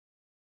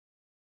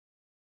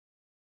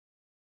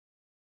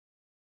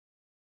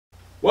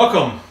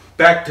Welcome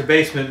back to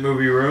Basement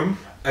Movie Room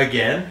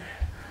again.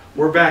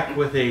 We're back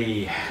with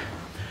a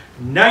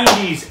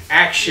 90s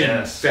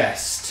action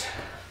fest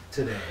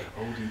today.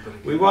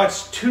 We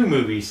watched two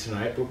movies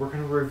tonight, but we're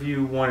going to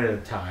review one at a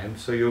time.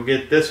 So you'll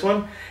get this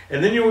one,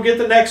 and then you will get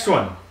the next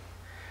one.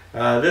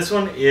 This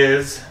one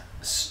is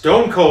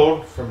Stone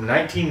Cold from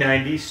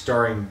 1990,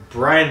 starring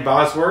Brian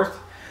Bosworth,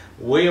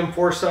 William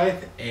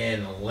Forsythe,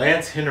 and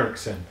Lance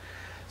Henriksen.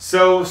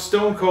 So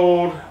Stone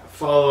Cold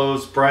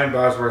follows Brian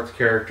Bosworth's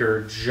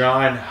character,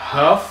 John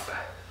Huff,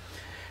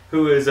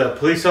 who is a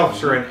police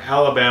officer in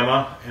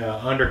Alabama,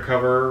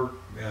 undercover,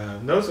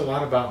 knows a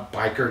lot about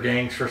biker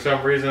gangs for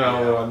some reason.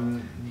 I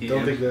don't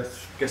think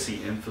that's... I guess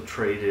he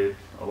infiltrated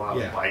a lot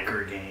of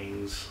biker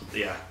gangs.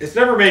 Yeah. It's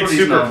never made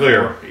super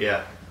clear.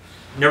 Yeah.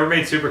 Never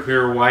made super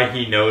clear why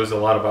he knows a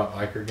lot about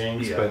biker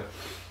gangs, but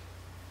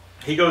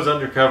he goes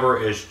undercover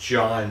as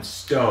John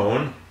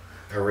Stone,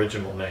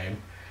 original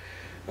name,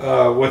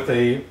 with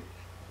a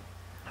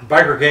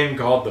biker gang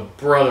called the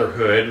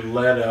Brotherhood,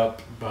 led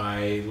up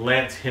by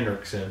Lance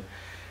Henriksen.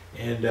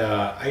 And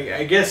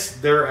I guess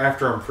they're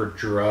after him for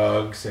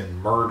drugs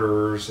and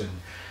murders. And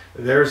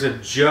there's a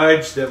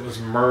judge that was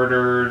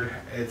murdered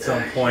at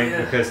some point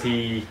because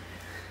he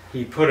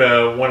put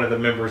one of the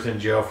members in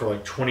jail for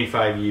like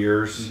 25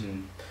 years.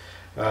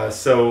 Mm-hmm.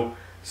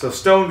 So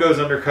Stone goes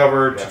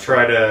undercover to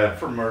try to...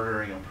 For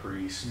murdering a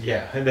priest.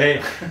 Yeah, and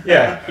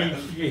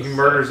he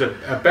murders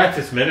a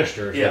Baptist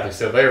minister, is what they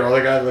said. The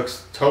other guy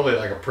looks totally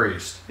like a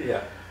priest.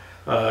 Yeah.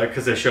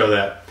 Because they show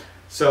that.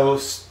 So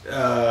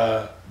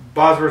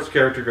Bosworth's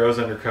character goes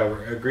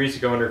undercover, agrees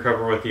to go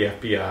undercover with the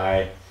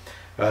FBI.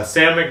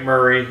 Sam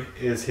McMurray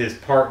is his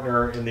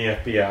partner in the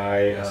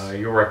FBI. Yes.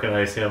 You'll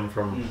recognize him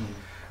from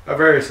a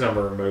various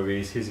number of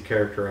movies. He's a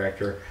character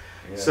actor.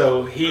 Yeah.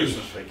 So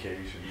Christmas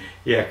Vacation.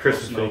 Yeah,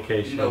 Christmas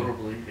Vacation.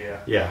 Notably,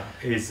 yeah. Yeah,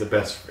 he's the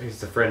best.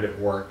 He's the friend at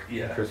work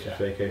in Christmas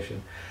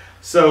Vacation.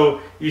 So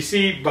you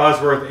see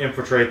Bosworth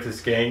infiltrate this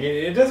gang.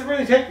 It doesn't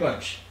really take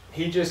much.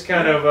 He just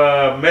kind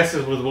of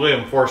messes with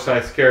William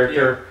Forsythe's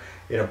character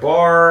in a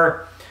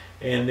bar,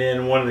 and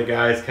then one of the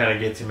guys kind of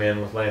gets him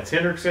in with Lance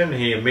Henriksen.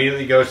 He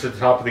immediately goes to the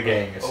top of the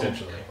gang,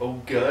 essentially. Oh,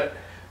 Gut.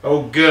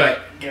 Oh, Gut.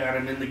 Got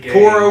him in the gang.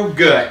 Poor old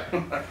Gut.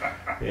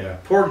 Yeah,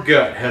 poor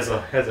Gut has a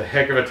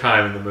heck of a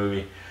time in the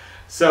movie.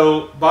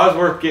 So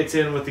Bosworth gets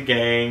in with the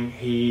gang.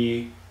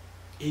 He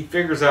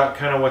figures out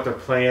kind of what their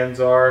plans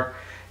are,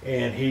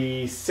 and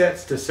he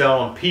sets to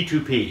sell them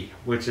P2P,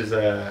 which is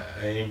an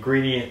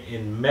ingredient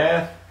in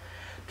meth,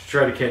 to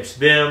try to catch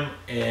them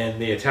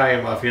and the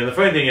Italian mafia. And the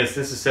funny thing is,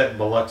 this is set in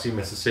Biloxi,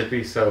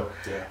 Mississippi, so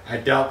I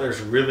doubt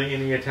there's really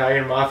any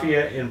Italian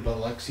mafia in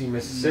Biloxi,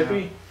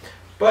 Mississippi. No.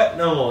 But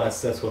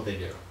nonetheless, that's what they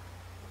do.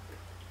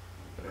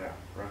 Yeah,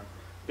 right.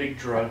 Big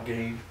drug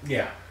game.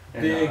 Yeah,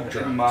 and, big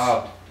drug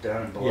mob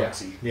down in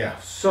Biloxi. Yeah,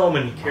 so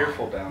many.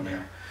 Careful down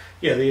there.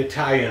 Yeah, the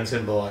Italians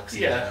in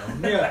Biloxi. Yeah.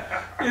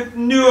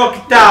 New York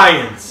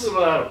Italians. A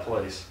little out of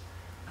place.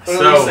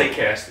 But at least they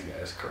cast the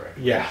guys correct.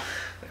 Yeah.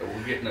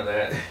 We'll get into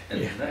that in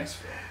the next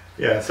film.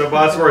 Yeah, so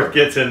Bosworth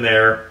gets in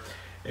there,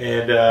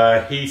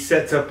 and he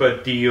sets up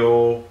a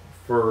deal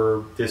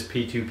for this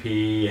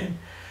P2P, and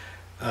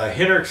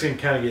Henriksen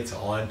kind of gets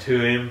on to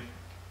him,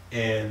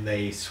 and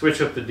they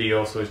switch up the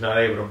deal so he's not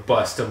able to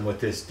bust him with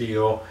this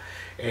deal.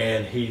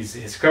 And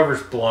his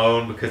cover's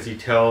blown because he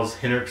tells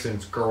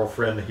Henriksen's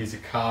girlfriend that he's a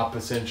cop,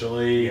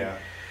 essentially. Yeah.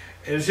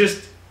 And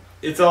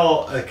it's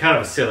all a kind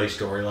of a silly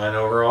storyline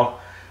overall.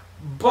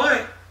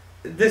 But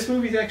this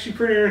movie's actually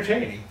pretty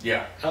entertaining.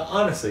 Yeah.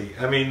 Honestly.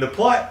 I mean, the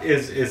plot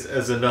is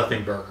a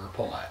nothing burger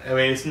plot. I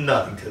mean, it's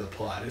nothing to the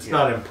plot. It's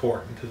not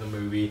important to the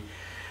movie.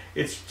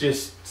 It's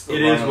just,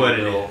 it is what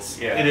it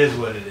is. Yeah. It is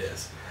what it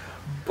is.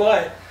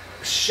 But,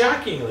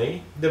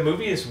 shockingly, the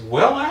movie is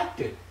well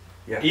acted.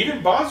 Yeah.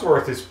 Even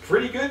Bosworth is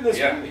pretty good in this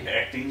movie.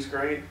 Acting's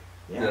great.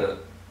 Yeah.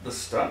 The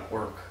stunt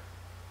work.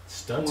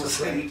 Stunts was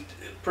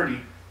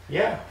pretty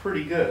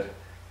good.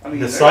 I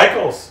mean, the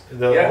cycles,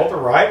 all the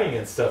writing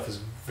and stuff is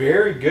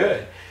very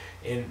good.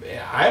 And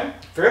I'm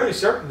fairly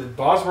certain that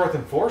Bosworth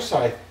and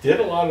Forsythe did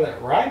a lot of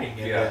that writing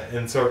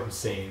in certain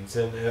scenes,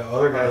 and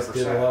other guys 100%.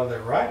 Did a lot of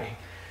that writing.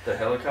 The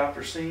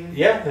helicopter scene?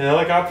 Yeah, the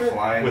helicopter.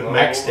 Flying with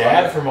Mac's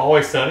dad from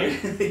Always Sunny.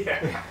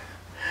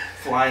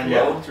 Flying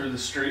low through the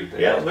street.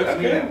 Yeah, it looks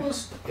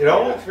good. It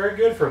all looks very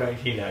good for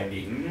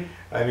 1990. Mm-hmm.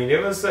 I mean,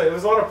 it was a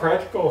lot of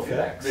practical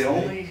effects. The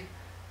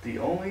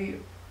only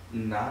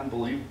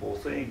non-believable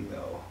thing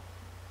though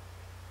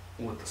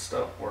with the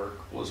stunt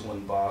work was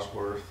when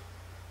Bosworth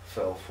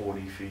fell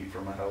 40 feet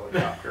from a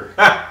helicopter.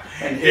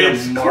 And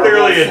it's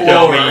clearly a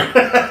dummy.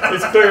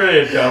 It's clearly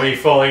a dummy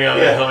falling out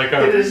of the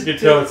helicopter. You can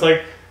tell it's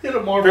like hit a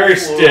marble very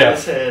stiff stiff.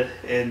 His head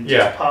and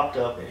just popped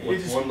up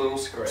with one little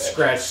scratch.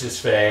 Scratched his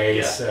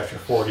face after a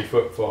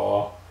 40-foot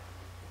fall.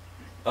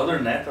 Other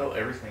than that, though,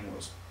 everything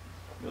was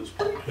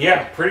pretty good.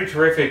 Yeah, pretty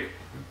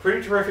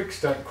terrific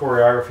stunt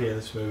choreography in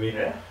this movie.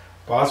 Yeah,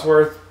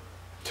 Bosworth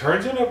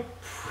turns in a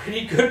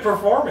pretty good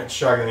performance.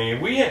 Shockingly,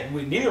 we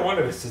neither one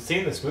of us had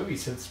seen this movie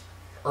since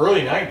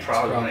early 90s.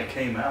 Probably when it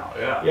came out,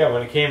 yeah. Yeah,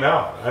 when it came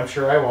out. I'm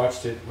sure I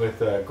watched it with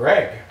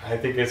Greg. I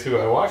think that's who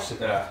I watched it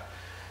with.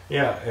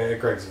 Yeah,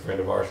 Greg's a friend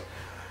of ours.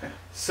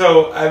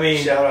 So, I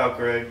mean... Shout out,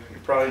 Greg. You're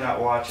probably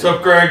not watching. What's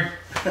up, Greg?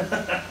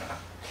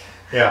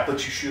 Yeah. But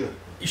you should.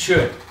 You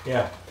should,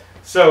 yeah.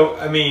 So,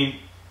 I mean,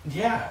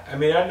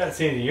 I've not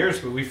seen it in years,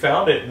 but we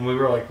found it and we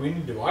were like, we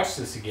need to watch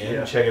this again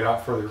and check it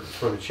out for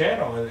the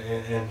channel,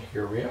 and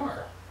here we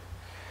are.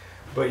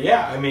 But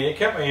yeah, I mean, it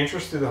kept my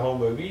interest through the whole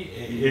movie.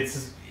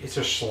 It's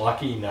a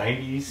schlocky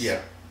 90s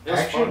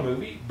action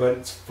movie, but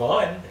it's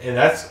fun, and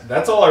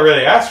that's all I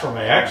really ask for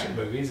my action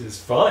movies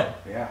is fun.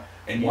 Yeah.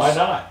 And why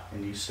not?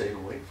 And you stayed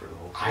awake for the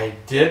whole thing. I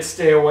did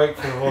stay awake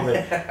for the whole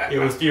thing. It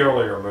was the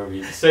earlier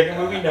movie. The second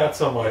movie, not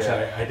so much.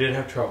 Yeah. I did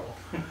have trouble.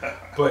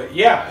 But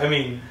yeah, I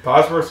mean,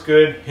 Bosworth's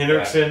good.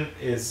 Henriksen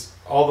is,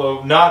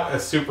 although not a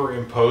super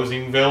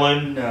imposing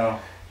villain. No.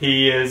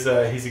 He's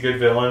a good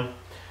villain.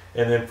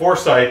 And then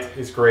Forsythe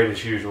is great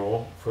as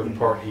usual for the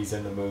part he's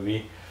in the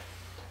movie.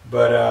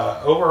 But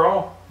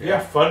overall,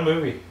 fun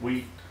movie.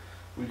 We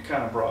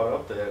kind of brought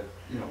up that,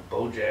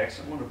 Bo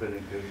Jackson would have been a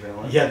good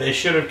villain. Yeah, they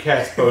should have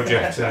cast Bo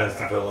Jackson as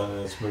the villain in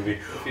this movie.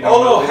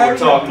 Although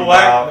having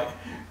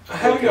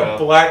a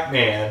black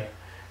man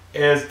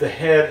as the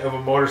head of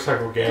a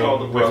motorcycle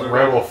gang with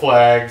rebel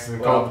flags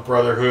and called the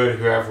Brotherhood,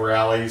 who have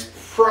rallies,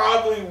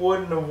 probably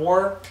wouldn't have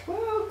worked.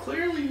 Well,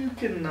 clearly you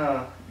can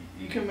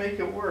make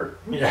it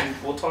work. Yeah,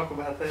 we'll talk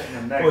about that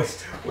in the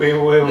next. We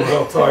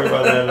will talk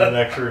about that in the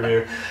next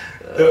review.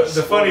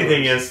 The funny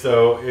thing is,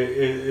 though,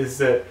 is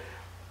that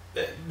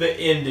the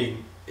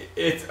ending.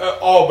 It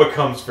all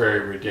becomes very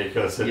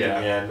ridiculous at the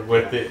end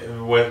with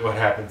what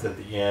happens at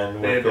the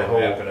end with the whole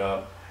wrap it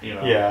up.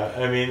 Yeah,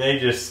 I mean it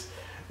just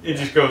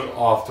goes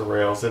off the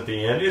rails at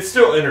the end. It's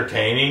still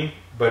entertaining,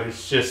 but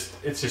it's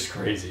just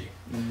crazy.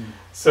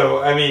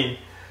 So I mean,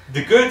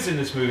 the goods in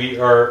this movie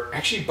are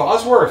actually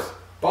Bosworth.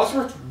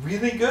 Bosworth's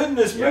really good in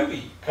this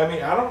movie. I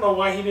mean, I don't know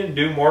why he didn't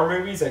do more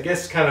movies. I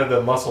guess kind of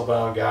the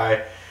muscle-bound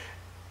guy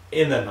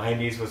in the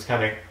 90s was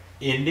kind of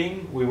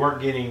ending. We weren't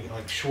getting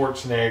like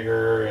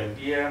Schwarzenegger and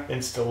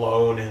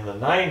Stallone in the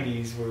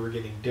 90s. We were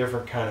getting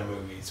different kind of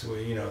movies. The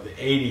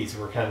 80s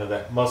were kind of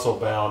that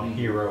muscle-bound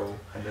hero.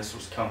 And this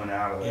was coming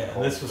out of that Yeah,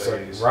 whole this was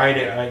phase. like right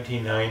at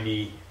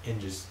 1990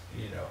 and just,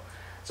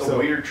 It's a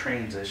weird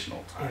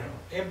transitional time.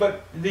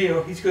 But,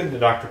 he's good in the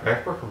Dr.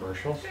 Pepper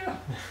commercials.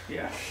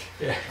 Yeah.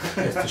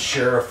 As the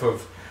sheriff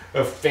of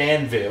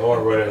Fanville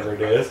or whatever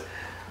it is.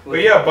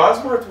 But yeah,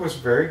 Bosworth was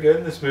very good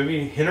in this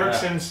movie.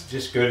 Henriksen's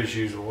just good as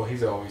usual.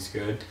 He's always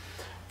good.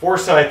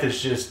 Forsythe is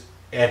just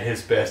at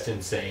his best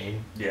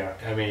insane. Yeah.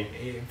 I mean,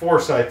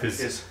 Forsythe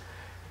is...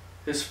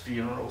 His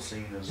funeral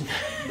scene is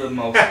the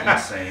most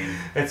insane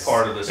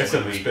part of this movie. It's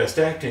some of his best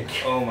acting.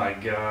 Oh my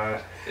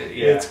god.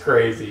 It's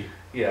crazy.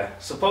 Yeah.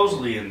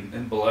 Supposedly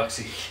in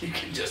Biloxi, you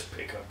can just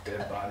pick up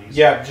dead bodies.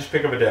 Yeah, just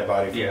pick up a dead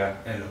body.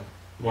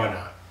 Why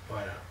not?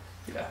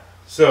 Yeah.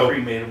 So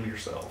cremate them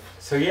yourself.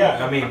 So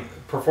yeah, I mean,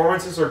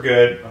 performances are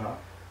good.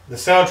 The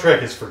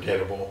soundtrack is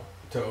forgettable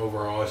to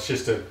overall. It's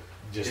just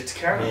it's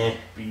kind of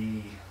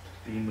B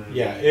movie.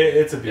 Yeah,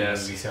 it's a B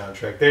movie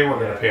soundtrack. They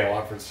weren't going to pay a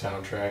lot for the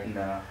soundtrack.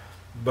 No.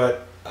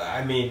 But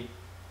I mean,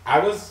 I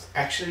was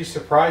actually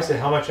surprised at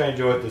how much I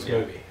enjoyed this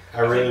movie. I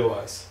really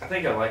was. I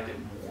think I liked it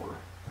more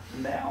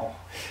now.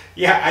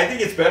 Yeah, I think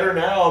it's better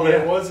now than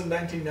it was in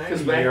 1990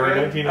 Because back or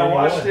then 1991. I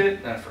watched it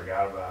and I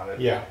forgot about it.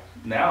 Yeah.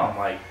 Now I'm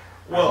like,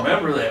 I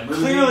remember that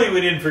movie. Clearly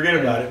we didn't forget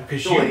about it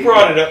because you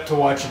brought it up to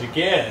watch it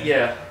again.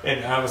 Yeah.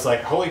 And I was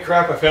like, holy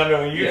crap, I found it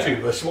on YouTube.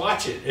 Yeah. Let's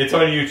watch it. It's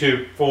on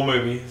YouTube. Full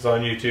movie. It's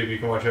on YouTube. You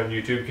can watch it on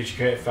YouTube because you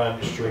can't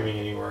find it streaming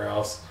anywhere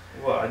else.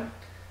 Well,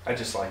 I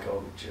just like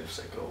all the gifs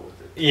that go with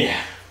it.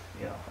 Yeah.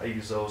 I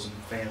use those in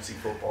fantasy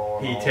football.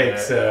 And he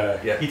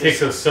takes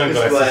those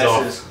sunglasses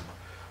off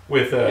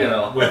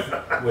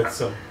with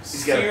some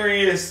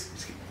serious.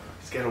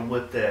 He's got to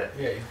whip that.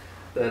 Yeah.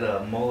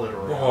 That mullet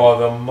around. Oh,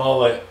 the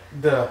mullet.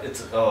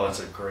 It's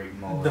a great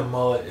mullet. The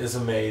mullet is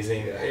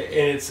amazing. Yeah.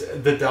 And it's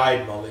the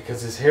dyed mullet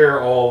because his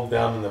hair all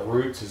down in the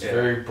roots is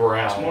very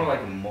brown. It's more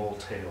like a mole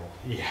tail.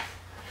 Yeah.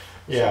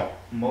 Yeah.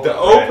 The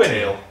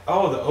opening.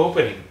 Oh, the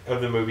opening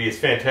of the movie is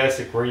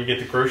fantastic where you get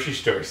the grocery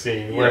store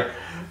scene where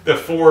the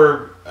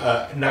four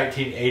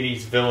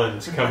 1980s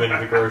villains come into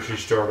the grocery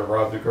store to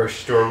rob the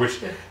grocery store,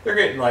 which they're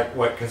getting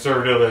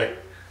conservatively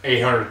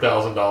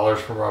 $800,000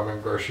 from robbing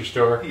a grocery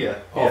store. Yeah.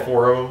 All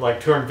four of them,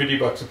 like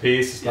 $250 a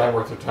piece. It's not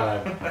worth their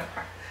time.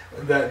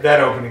 That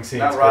opening scene.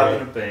 Not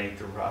robbing a bank,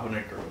 they're robbing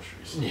a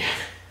grocery store.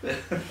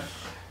 Yeah.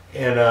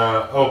 And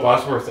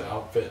Bosworth's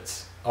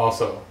outfits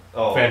also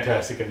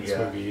fantastic in this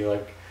movie.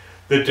 Like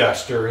the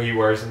duster he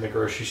wears in the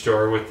grocery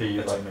store with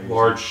the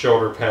large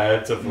shoulder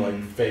pads of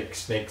fake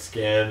snake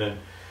skin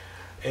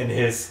and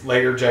his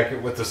layer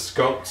jacket with the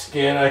skunk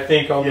skin, I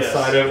think, on the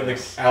side of it,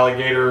 the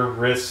alligator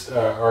wrist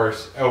or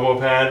elbow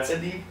pads.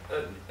 And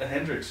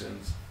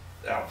Hendricksen's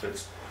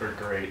outfits are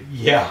great.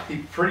 Yeah. He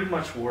pretty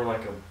much wore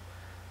like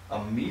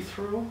a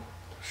me-through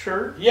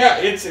shirt. Yeah,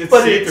 it's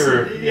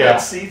see-through.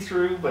 It's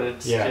see-through, but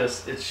it's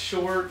just it's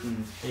short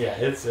and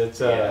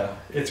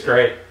it's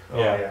great. Oh,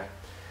 yeah.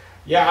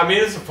 Yeah, I mean,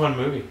 it's a fun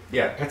movie.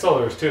 Yeah. That's all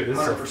there is to it. This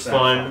is a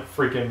fun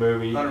freaking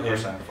movie.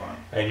 100% fun.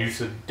 And you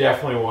should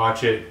definitely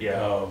watch it.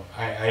 Yeah.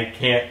 I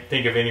can't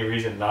think of any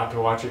reason not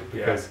to watch it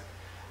because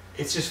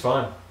it's just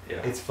fun.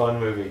 Yeah. It's a fun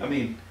movie. I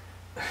mean,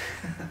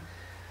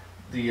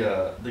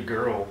 the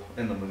girl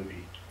in the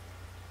movie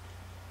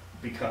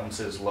becomes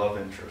his love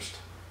interest.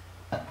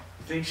 You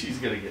think she's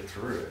going to get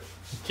through it.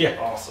 Yeah.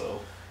 Also.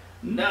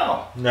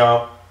 No.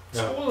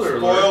 Spoiler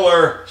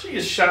alert. She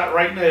gets shot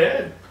right in the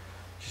head.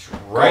 Just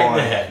right in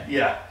the head.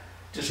 Yeah.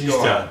 Just she's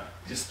done.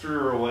 Just threw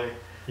her away.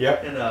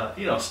 Yep.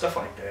 And stuff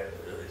like that.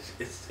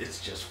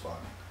 It's just fun.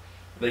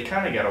 They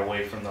kind of got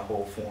away from the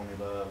whole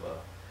formula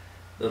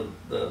of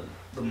the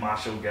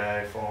macho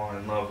guy falling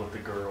in love with the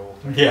girl.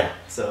 Yeah.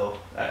 So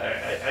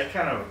I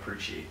kind of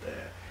appreciate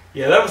that.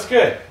 Yeah, that was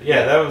good.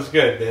 Yeah, that was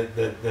good.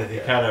 That he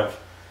kind of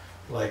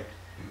like.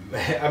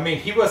 I mean,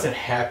 he wasn't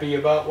happy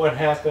about what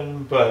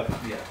happened, but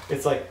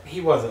it's like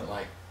he wasn't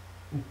like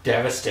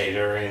devastated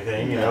or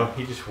anything. You know,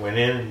 he just went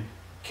in and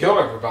killed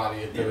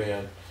everybody at the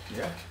end.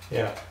 Yeah.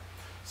 Yeah.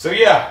 So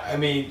yeah, I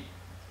mean,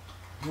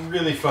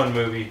 really fun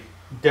movie.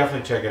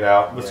 Definitely check it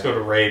out. Let's go to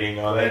rating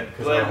on it.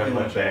 Glad we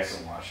went back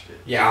and watched it.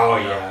 Yeah. Oh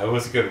yeah, it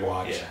was a good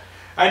watch. Yeah.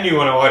 I knew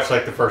when I watched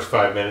like the first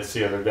 5 minutes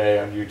the other day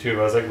on YouTube,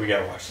 I was like, we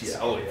gotta watch this.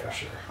 Yeah. Oh yeah. For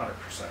sure. 100%.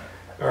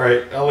 All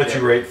right, I'll let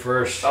you rate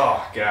first.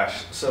 Oh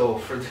gosh. So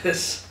for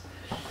this.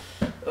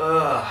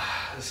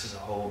 This is a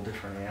whole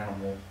different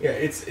animal. Yeah,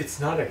 it's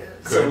not a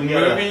good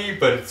movie,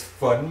 but it's a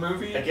fun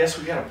movie. I guess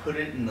we gotta put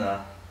it in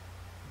the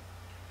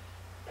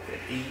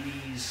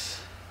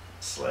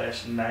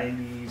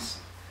 80s/90s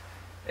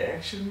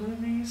action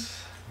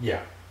movies.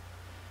 Yeah.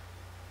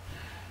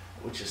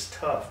 Which is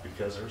tough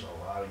because there's a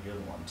lot of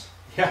good ones.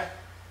 Yeah.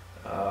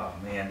 Oh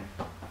man,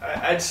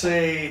 I'd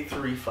say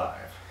 3.5.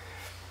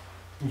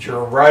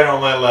 You're right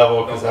on my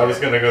level because I was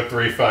going to go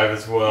 3.5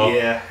 as well.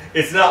 Yeah.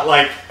 It's not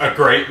like a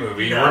great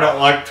movie. No. We're not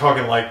like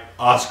talking like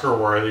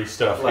Oscar-worthy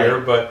stuff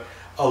here, but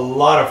a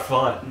lot of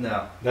fun.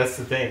 No. That's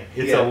the thing.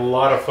 It's a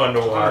lot of fun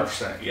to watch.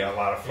 100%. Yeah, a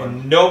lot of fun.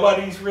 And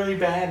nobody's really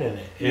bad in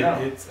it. No.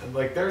 It's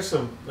like there's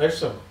some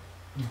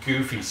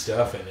goofy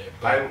stuff in it.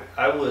 But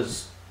I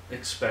was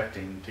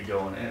expecting to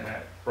go in, and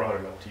I brought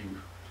it up to you.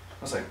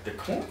 I was like, the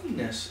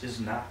corniness is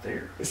not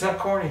there. It's not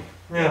corny.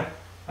 Yeah.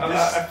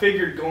 I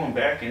figured going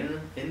back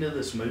into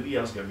this movie,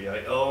 I was going to be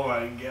like, oh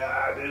my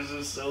god, this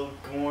is so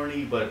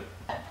corny, but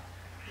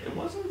it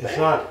wasn't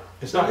there.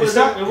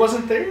 It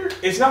wasn't there.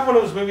 It's not one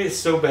of those movies that's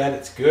so bad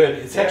it's good.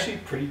 It's actually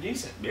pretty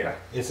decent. Yeah.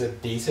 It's a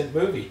decent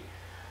movie.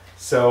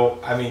 So,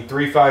 I mean,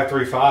 3.5,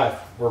 3.5,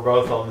 we're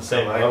both on the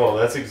same level.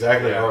 That's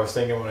exactly what I was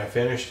thinking when I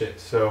finished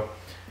it. So,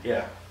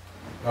 yeah.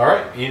 All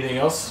right, anything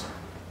else?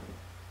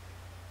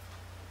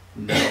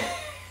 No.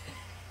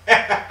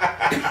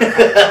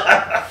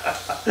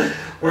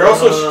 We're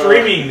also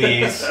streaming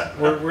these.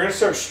 We're going to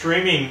start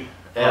streaming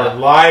our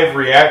live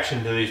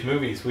reaction to these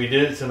movies. We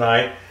did it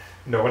tonight.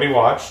 Nobody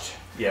watched.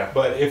 Yeah.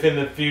 But if in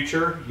the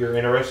future you're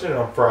interested,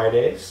 on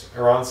Fridays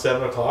around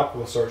 7 o'clock,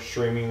 we'll start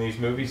streaming these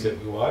movies that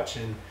we watch.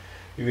 And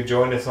you can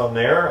join us on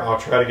there. I'll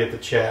try to get the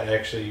chat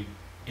actually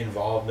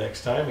involved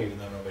next time, even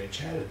though nobody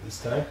chatted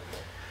this time.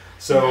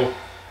 So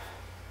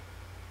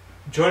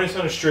join us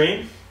on a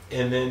stream,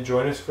 and then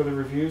join us for the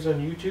reviews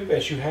on YouTube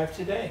as you have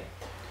today.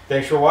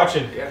 Thanks for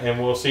watching,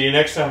 and we'll see you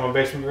next time on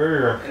Basement Movie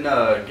Room.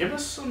 And give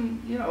us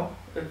some,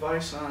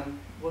 advice on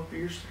what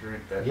beers to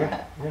drink that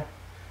night. Yeah.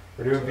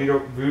 We're doing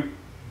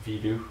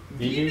Voodoo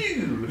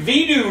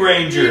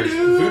Rangers.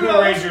 Voodoo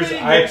Rangers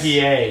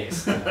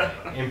IPAs.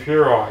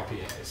 Imperial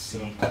IPAs.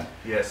 So.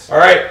 Yes. All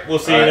right, we'll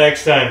see you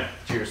next time.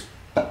 Cheers.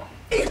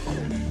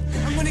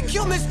 I'm gonna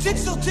kill Miss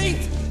Jigsaw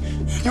Teeth.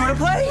 You wanna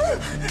play?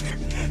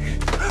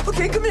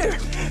 Okay, come here.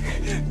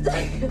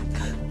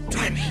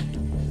 Try me.